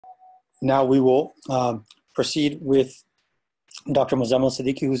now we will proceed with Dr. Muzammil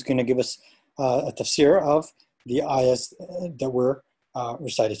Siddiqi, who's going to give us a tafsir of the ayahs that were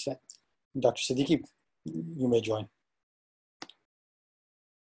recited today. Dr. Siddiqi, you may join.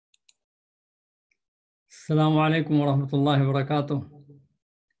 Assalamu alaikum wa rahmatullahi wa barakatuh.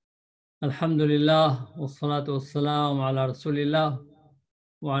 Alhamdulillah, wa salatu wa salam ala rasulillah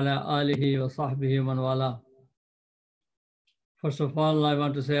wa ala alihi wa sahbihi man wala. First of all, I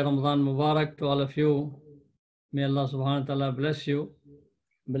want to say Ramadan Mubarak to all of you. May Allah subhanahu wa ta'ala bless you,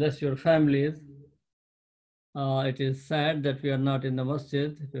 bless your families. It is sad that we are not in the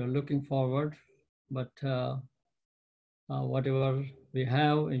masjid. We are looking forward, but whatever we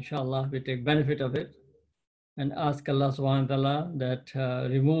have, inshallah, we take benefit of it and ask Allah subhanahu wa ta'ala that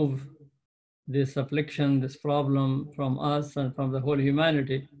remove this affliction, this problem from us and from the whole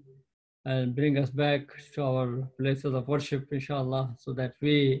humanity, and bring us back to our places of worship, inshallah, so that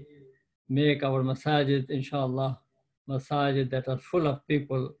we make our masajid, inshallah, masajid that are full of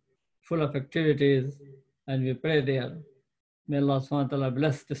people, full of activities, and we pray there. May Allah subhanahu wa ta'ala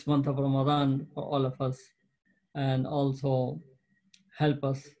bless this month of Ramadan for all of us, and also help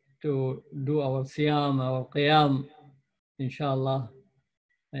us to do our siyam, our qiyam, inshallah,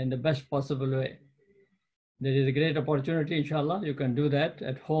 in the best possible way. There is a great opportunity, inshallah. You can do that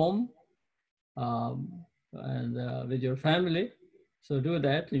at home and with your family. So do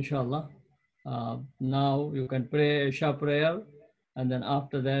that, inshallah. Now you can pray Isha prayer, and then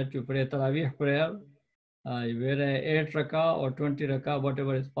after that you pray Taraweeh prayer. You pray 8 rakah or 20 rakah,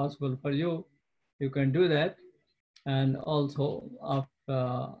 whatever is possible for you. You can do that. And also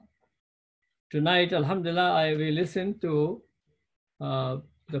tonight, alhamdulillah, we listened to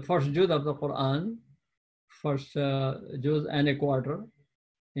the first juz of the Quran, first juz and a quarter.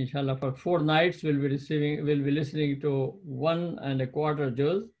 Inshallah, for 4 nights we'll be listening to 1 1/4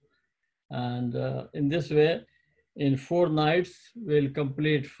 juz. And in this way, in 4 nights, we'll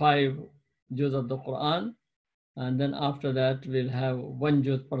complete 5 juz of the Quran. And then after that, we'll have 1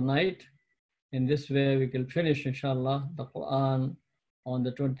 juz per night. In this way, we can finish, inshallah, the Quran on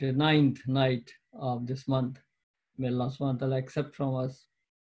the 29th night of this month. May Allah subhanahu wa ta'ala accept from us.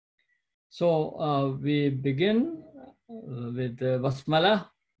 So we begin with Basmalah,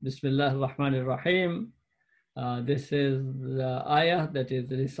 Bismillah ar-Rahman ar-Rahim. This is the ayah that is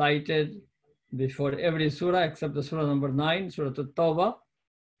recited before every surah except the surah number 9, Surah At-Tawbah.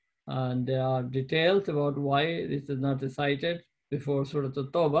 And there are details about why this is not recited before Surah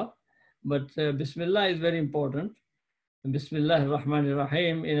At-Tawbah. But Bismillah is very important. Bismillah ar-Rahman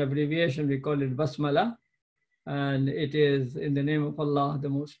ar-Rahim, in abbreviation we call it Basmalah. And it is in the name of Allah, the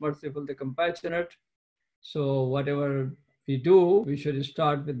most merciful, the compassionate. So whatever we do, we should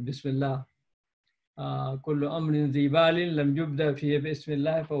start with Bismillah. Kullu amrin zibalin lam yubda fihi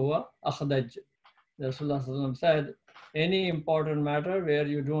bismillah fahuwa akhdaj. Rasulullah said, any important matter where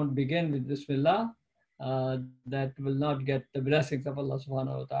you don't begin with Bismillah, that will not get the blessings of Allah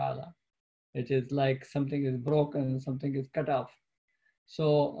subhanahu wa ta'ala. It is like something is broken, something is cut off.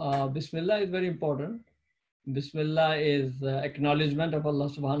 So Bismillah is very important. Bismillah is acknowledgement of Allah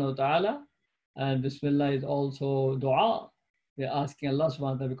subhanahu wa ta'ala, and Bismillah is also dua. We are asking Allah subhanahu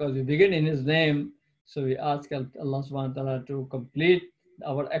wa ta'ala, because we begin in His name, so we ask Allah subhanahu wa ta'ala to complete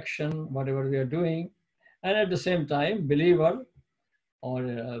our action, whatever we are doing. And at the same time, believer, or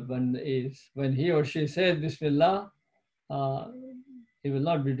when he or she says Bismillah, he will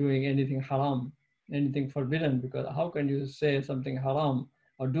not be doing anything haram, anything forbidden, because how can you say something haram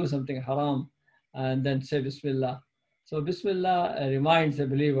or do something haram and then say Bismillah? So Bismillah reminds a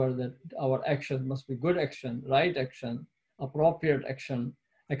believer that our action must be good action, right action, appropriate action,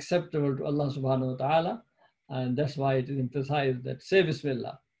 acceptable to Allah subhanahu wa ta'ala. And that's why it is emphasized that say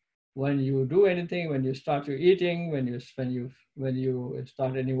Bismillah. When you do anything, when you start your eating, when you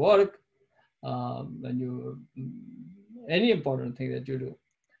start any work, any important thing that you do,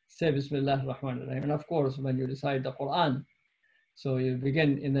 say Bismillah ar-Rahman ar-Rahim. And of course, when you recite the Quran, so you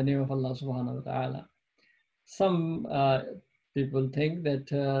begin in the name of Allah subhanahu wa ta'ala. Some people think that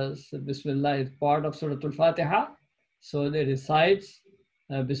Bismillah is part of Surah Al-Fatiha. So they recite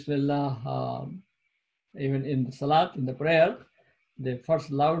Bismillah even in the Salat, in the prayer. They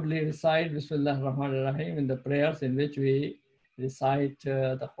first loudly recite Bismillah ar-Rahman ar-Rahim in the prayers in which we recite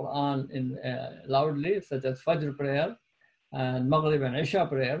the Quran loudly, such as Fajr prayer and Maghrib and Isha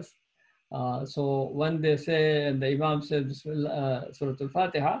prayers. So when they say, and the Imam says Bismillah, Surah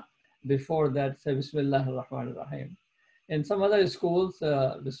Al-Fatiha, before that say Bismillah ar-Rahman ar-Rahim. In some other schools,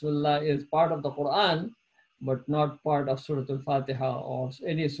 Bismillah is part of the Quran, but not part of Surah Al-Fatiha or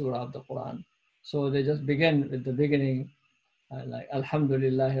any surah of the Quran. So they just begin with the beginning like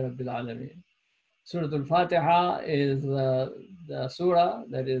Alhamdulillahi Rabbil Alameen. Surah Al-Fatiha is the surah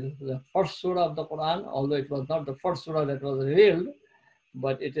that is the first surah of the Quran, although it was not the first surah that was revealed,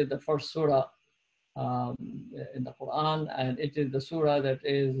 but it is the first surah um, in the Quran, and it is the surah that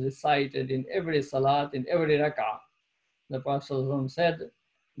is recited in every salat, in every rak'ah. The Prophet ﷺ said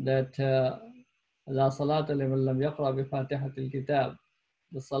that La salata liman lam yaqra bi Fatihatil Kitab.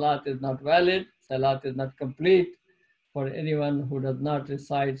 The salat is not valid, salat is not complete for anyone who does not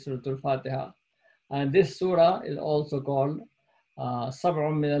recite Surah Al-Fatiha. And this surah is also called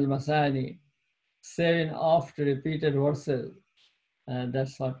Sab'un min al-Masani, 7 oft repeated verses. And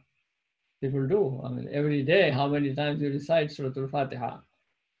that's what people do. I mean, every day, how many times you recite Surah Al-Fatiha.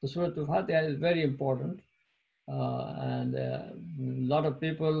 So Surah Al-Fatiha is very important. And a lot of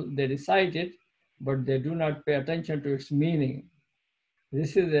people, they recite it, but they do not pay attention to its meaning.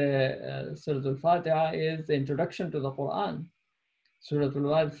 This is Surah Al-Fatiha is the introduction to the Quran.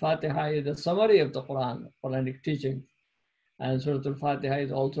 Surah Al-Fatiha is the summary of the Quran, Quranic teaching. And Surah Al-Fatiha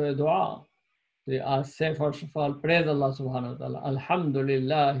is also a dua. We say first of all, praise Allah subhanahu wa ta'ala.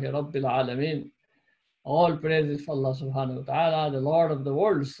 Alhamdulillahi Rabbil Alameen. All praise is for Allah subhanahu wa ta'ala, the Lord of the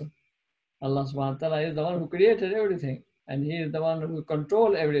worlds. Allah subhanahu wa ta'ala is the one who created everything, and He is the one who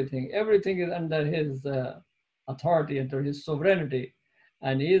controls everything. Everything is under His authority, under His sovereignty,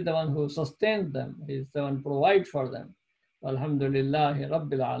 and He is the one who sustains them. He is the one who provides for them. Alhamdulillahi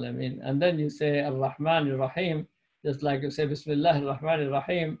Rabbil Alameen. And then you say Ar-Rahman Ar-Rahim, just like you say Bismillah Ar-Rahman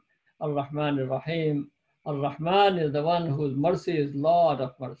Ar-Rahim, Ar-Rahman Ar-Rahim. Ar-Rahman is the one whose mercy is Lord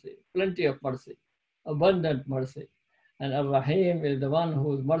of mercy, plenty of mercy, abundant mercy. And Ar-Rahim is the one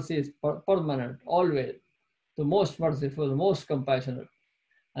whose mercy is permanent, always, the most merciful, the most compassionate.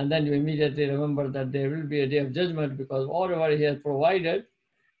 And then you immediately remember that there will be a day of judgment, because whatever He has provided,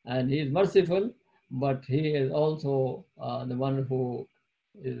 and He is merciful, but He is also the one who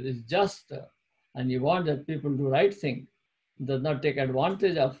is just, and He wants that people do right thing, does not take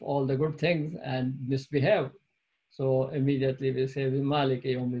advantage of all the good things and misbehave. So immediately we say,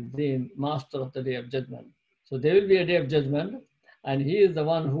 Maliki Yawmiddin, master of the day of judgment. So there will be a day of judgment, and He is the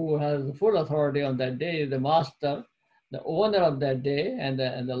one who has full authority on that day, the master, the owner of that day, and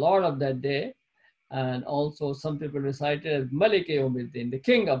the Lord of that day. And also some people recite it as Malik Yawmiddin, the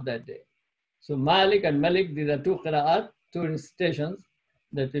king of that day. So Malik and Malik, these are two qira'at, two recitations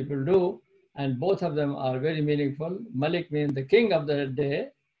that people do, and both of them are very meaningful. Malik means the king of that day.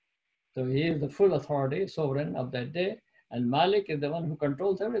 So He is the full authority, sovereign of that day. And Malik is the one who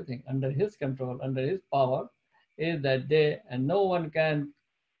controls everything. Under His control, under His power is that day, and no one can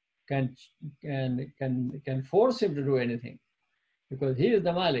force Him to do anything, because He is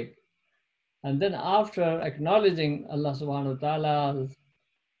the Malik. And then after acknowledging Allah subhanahu wa ta'ala's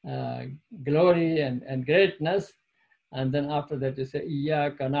glory and greatness, and then after that you say,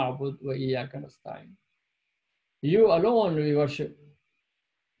 Iyyaka na'bud wa iyyaka nasta'in. You alone we worship.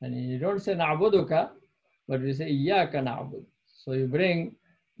 And you don't say na'buduka, but you say Iyyaka na'bud. So you bring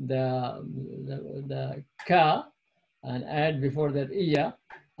the ka and add before that iya,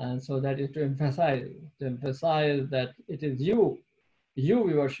 and so that is to emphasize that it is you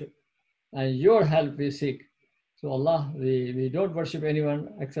we worship, and your help we seek. So Allah, we don't worship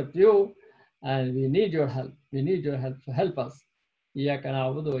anyone except you, and we need your help. We need your help, so help us. Iyyaka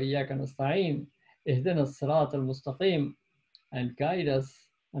na'budu wa iyyaka nasta'in. Ihdina as-sirata al-mustaqim, and guide us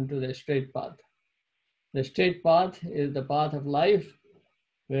unto the straight path. The straight path is the path of life,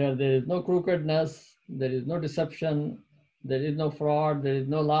 where there is no crookedness, there is no deception, there is no fraud, there is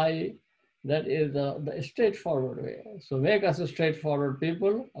no lie. That is the straightforward way. So make us a straightforward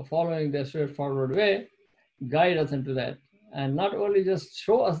people, following the straightforward way, guide us into that. And not only just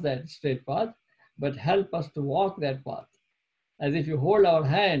show us that straight path, but help us to walk that path. As if you hold our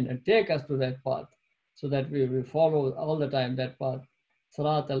hand and take us to that path, so that we follow all the time that path.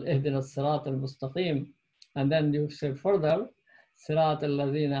 Ihdina as-sirata al-mustaqim. And then you say further, Sirat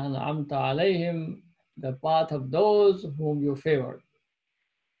al-ladhina an'amta alayhim, the path of those whom you favored.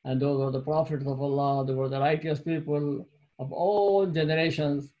 And those were the prophets of Allah, they were the righteous people of all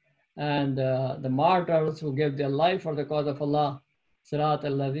generations, and the martyrs who gave their life for the cause of Allah. Sirat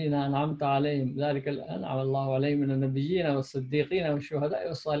al-ladhina an'amta alayhim, dhalika an'am Allahu alayhim min al-nabiyyina was-siddiqina was-shuhada'i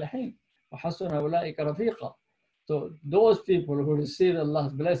was-salihin wa hasuna ulaika rafiqa. So those people who received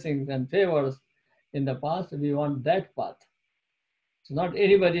Allah's blessings and favors in the past, we want that path. So not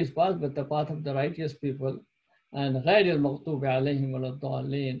anybody's path, but the path of the righteous people. And غَيْرِ الْمَغْضُوبِ عَلَيْهِمْ وَلَا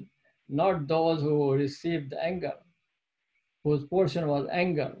الضَّالِّينَ, not those who received anger, whose portion was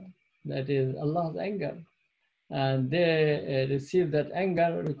anger, that is Allah's anger. And they received that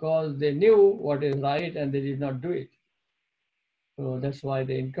anger because they knew what is right and they did not do it. So that's why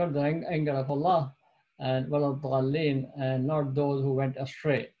they incurred the anger of Allah and and not those who went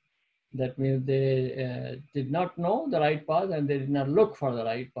astray. That means they did not know the right path and they did not look for the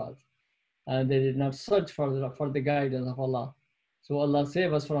right path. And they did not search for the guidance of Allah. So Allah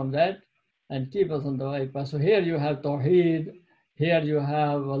save us from that and keep us on the right path. So here you have Tawheed, here you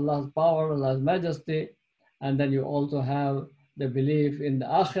have Allah's power, Allah's majesty, and then you also have the belief in the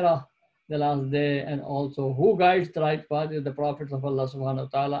Akhirah, the last day, and also who guides the right path is the Prophets of Allah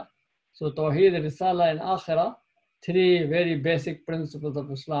subhanahu wa ta'ala. So Tawheed, Risala, and Akhirah, three very basic principles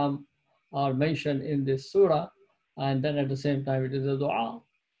of Islam are mentioned in this surah, and then at the same time it is a dua,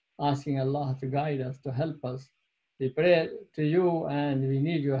 asking Allah to guide us, to help us. We pray to you and we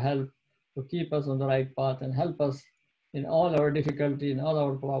need your help to keep us on the right path and help us in all our difficulty, in all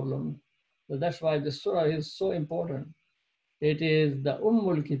our problems. So that's why the surah is so important. It is the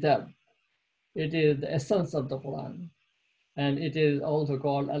Ummul Kitab. It is the essence of the Quran. And it is also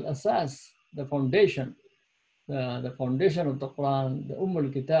called Al-Asas, the foundation. The foundation of the Quran, the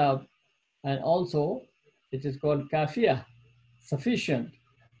Ummul Kitab. And also it is called Kafiyah, sufficient.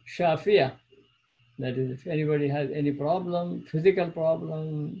 Shafiyah, that is, if anybody has any problem, physical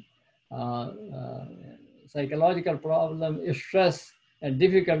problem, psychological problem, stress and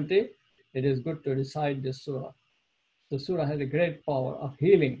difficulty, it is good to recite this surah. The surah has a great power of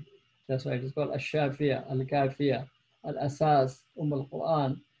healing. That's why it is called Ash-Shafiyah, Al-Kafiyah, Al-Asas,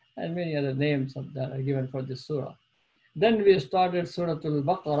 Al-Quran, and many other names that are given for this surah. Then we started Surah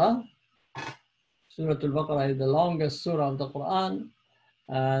Al-Baqarah. Surah Al-Baqarah is the longest surah of the Quran.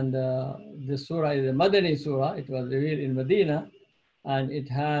 And this surah is a Madani surah. It was revealed in Medina, and it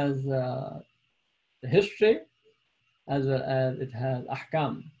has the history as well as it has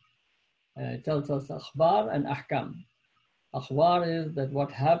ahkam. It tells us akhbar and ahkam. Akhbar is that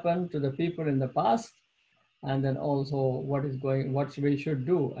what happened to the people in the past, and then also what we should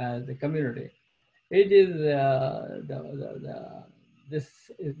do as a community. It is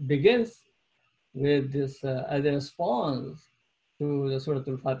it begins with this as a response to the Surah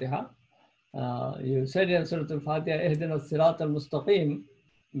Al-Fatiha. You said in Surah Al-Fatiha, Ihdina as-sirat al-mustaqim,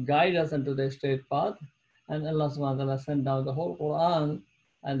 guide us into the straight path. And Allah subhanahu wa ta'ala sent down the whole Quran,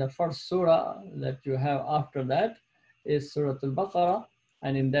 and the first surah that you have after that is Surah Al-Baqarah.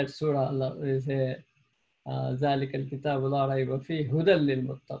 And in that surah, Allah will say, ذَلِكَ الْكِتَابُ لَا رَيْبَ فِيهِ هُدًى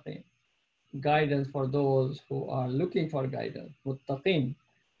لِلْمُتَّقِينَ. Guidance for those who are looking for guidance. Muttaqin,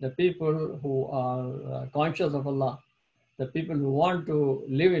 the people who are conscious of Allah, the people who want to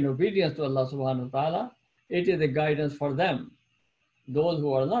live in obedience to Allah subhanahu wa ta'ala, it is a guidance for them. Those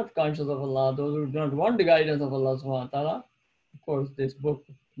who are not conscious of Allah, those who do not want the guidance of Allah subhanahu wa ta'ala, of course this book,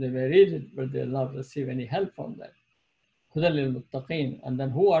 they may read it, but they will not receive any help from that. Hudal lil muttaqeen. And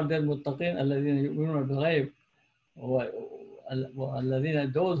then who are the muttaqeen? Alladhina yu'minuna bil ghayb.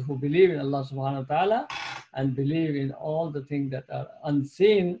 Those who believe in Allah subhanahu wa ta'ala and believe in all the things that are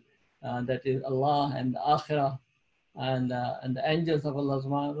unseen, that is Allah and the Akhirah, and the angels of Allah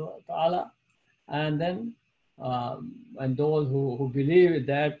subhanahu wa ta'ala, and then and those who believe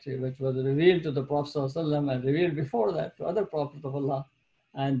that which was revealed to the Prophet ﷺ and revealed before that to other prophets of Allah,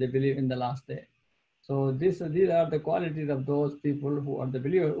 and they believe in the last day. So these are the qualities of those people who are the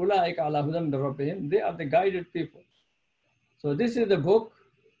believers. Ulaika ala hudam min rabbihim, they are the guided people. So this is the book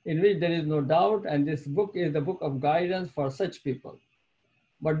in which there is no doubt, and this book is the book of guidance for such people.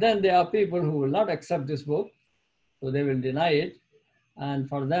 But then there are people who will not accept this book, so they will deny it, and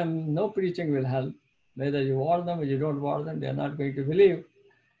for them no preaching will help. Whether you warn them or you don't warn them, they are not going to believe.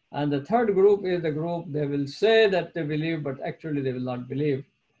 And the third group is the group, they will say that they believe, but actually they will not believe.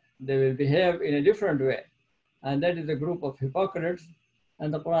 They will behave in a different way. And that is a group of hypocrites.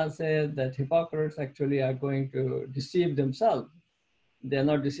 And the Quran says that hypocrites actually are going to deceive themselves. They are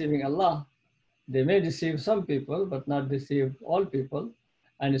not deceiving Allah. They may deceive some people, but not deceive all people.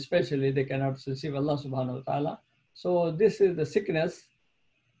 And especially they cannot deceive Allah subhanahu wa ta'ala. So this is the sickness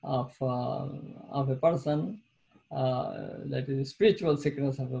of a person, that is a spiritual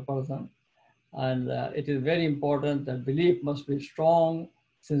sickness of a person. And it is very important that belief must be strong,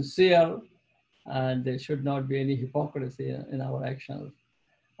 sincere, and there should not be any hypocrisy in our actions.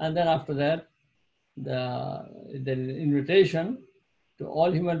 And then after that, there is an invitation to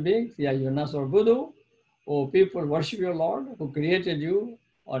all human beings. Ya yunas or Buddha, O people, worship your Lord who created you,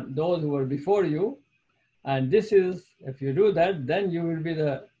 or those who were before you. And this is, if you do that, then you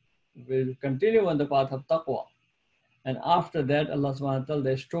will continue on the path of taqwa. And after that, Allah subhanahu wa ta'ala tells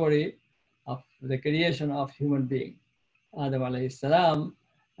the story of the creation of human being. Adam alayhi salam,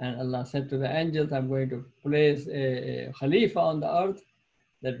 and Allah said to the angels, I'm going to place a Khalifa on the earth.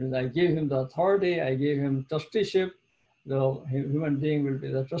 That means I gave him the authority, I gave him trusteeship, the human being will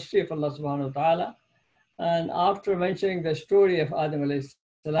be the trustee of Allah subhanahu wa ta'ala. And after mentioning the story of Adam alayhi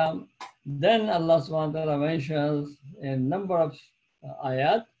salam, then Allah subhanahu wa ta'ala mentions in a number of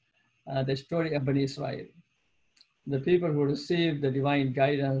ayat the story of Bani Israel. The people who received the divine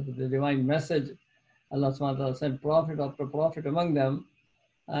guidance, the divine message. Allah subhanahu wa ta'ala sent prophet after prophet among them,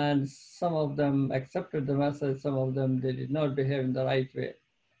 and some of them accepted the message, some of them they did not behave in the right way.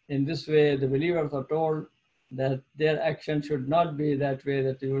 In this way, the believers are told that their action should not be that way,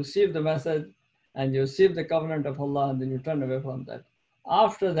 that you receive the message and you receive the covenant of Allah and then you turn away from that.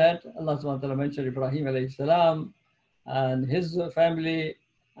 After that, Allah subhanahu wa ta'ala mentioned Ibrahim alayhi salam and his family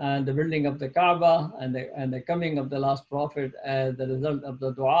and the building of the Kaaba and the coming of the last prophet as the result of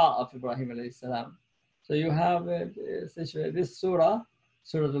the dua of Ibrahim alayhi salam. So you have this surah,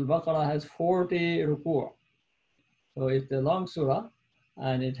 Surah Al-Baqarah, has 40 ruku'. So it's a long surah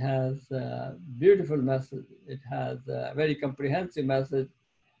and it has a beautiful message. It has a very comprehensive message.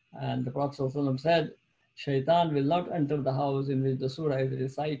 And the Prophet ﷺ said, Shaitan will not enter the house in which the surah is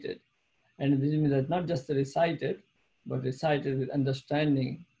recited. And this means that not just recited, but recited with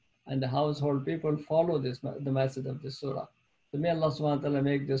understanding. And the household people follow the message of this surah. So may Allah subhanahu wa ta'ala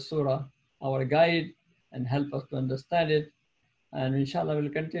make this surah our guide and help us to understand it. And inshallah we'll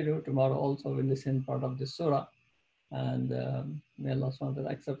continue. Tomorrow also we'll listen part of this surah. And may Allah subhanahu wa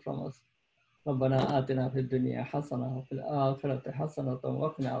ta'ala accept from us. ربنا آتنا في الدنيا حسنة وفي الآخرة حسنة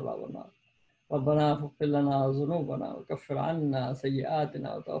وقنا عذاب النار. ربنا اغفر لنا ذنوبنا وكفر عنا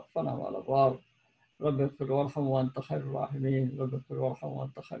سيئاتنا وتوفنا مع الأبرار. رب اغفر وارحم وأنت خير الراحمين. رب اغفر وارحم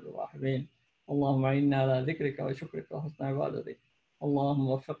وأنت خير الراحمين. اللهم إنا على ذكرك وشكرك وحسن عبادتك. اللهم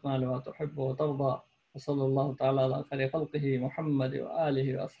وفقنا لما تحب وترضى. وصلى الله تعالى على خير خلقه محمد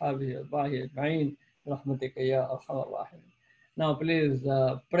وآله وأصحابه وأتباعه أجمعين برحمتك يا أرحم الراحمين. Now please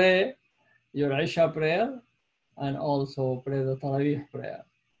pray your Isha prayer and also pray the Taraweeh prayer.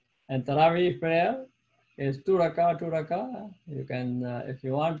 And Taraweeh prayer is 2 rakah. You can, if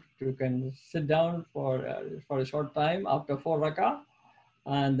you want, you can sit down for a short time after 4 rakah,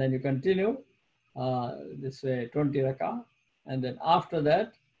 and then you continue this way 20 rakah. And then after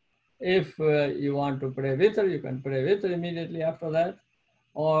that, if you want to pray witr, you can pray witr immediately after that.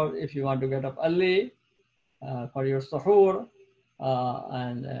 Or if you want to get up early for your suhoor,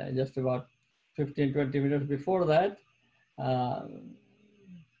 and just about 15-20 minutes before that,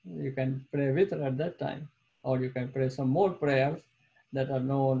 you can pray witr at that time, or you can pray some more prayers that are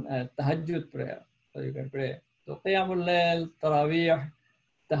known as tahajjud prayer. So you can pray. So Qiyamul Layl, Taraweeh,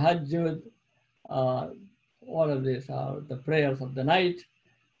 Tahajjud, all of these are the prayers of the night.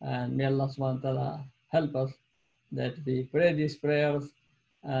 And may Allah subhanahu wa ta'ala help us that we pray these prayers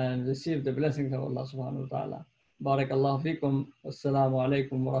and receive the blessings of Allah subhanahu wa ta'ala. Barakallahu fikum. Assalamu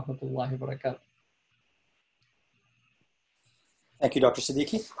alaikum wa rahmatullahi wa barakatuh. Thank you, Dr.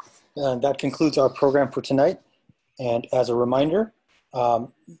 Siddiqi. That concludes our program for tonight. And as a reminder,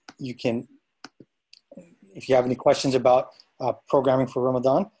 you can, if you have any questions about programming for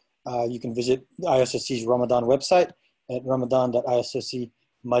Ramadan, you can visit the ISOC's Ramadan website at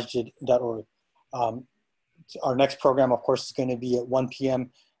ramadan.isocmasjid.org. Our next program, of course, is going to be at 1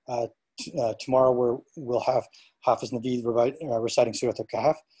 p.m. Tomorrow, where we'll have Hafiz Naveed reciting Surah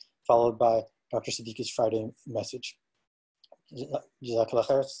Al-Kahf, followed by Dr. Siddiqi's Friday message. Jazakallah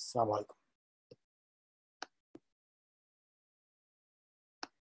khair. Assalamu alaikum.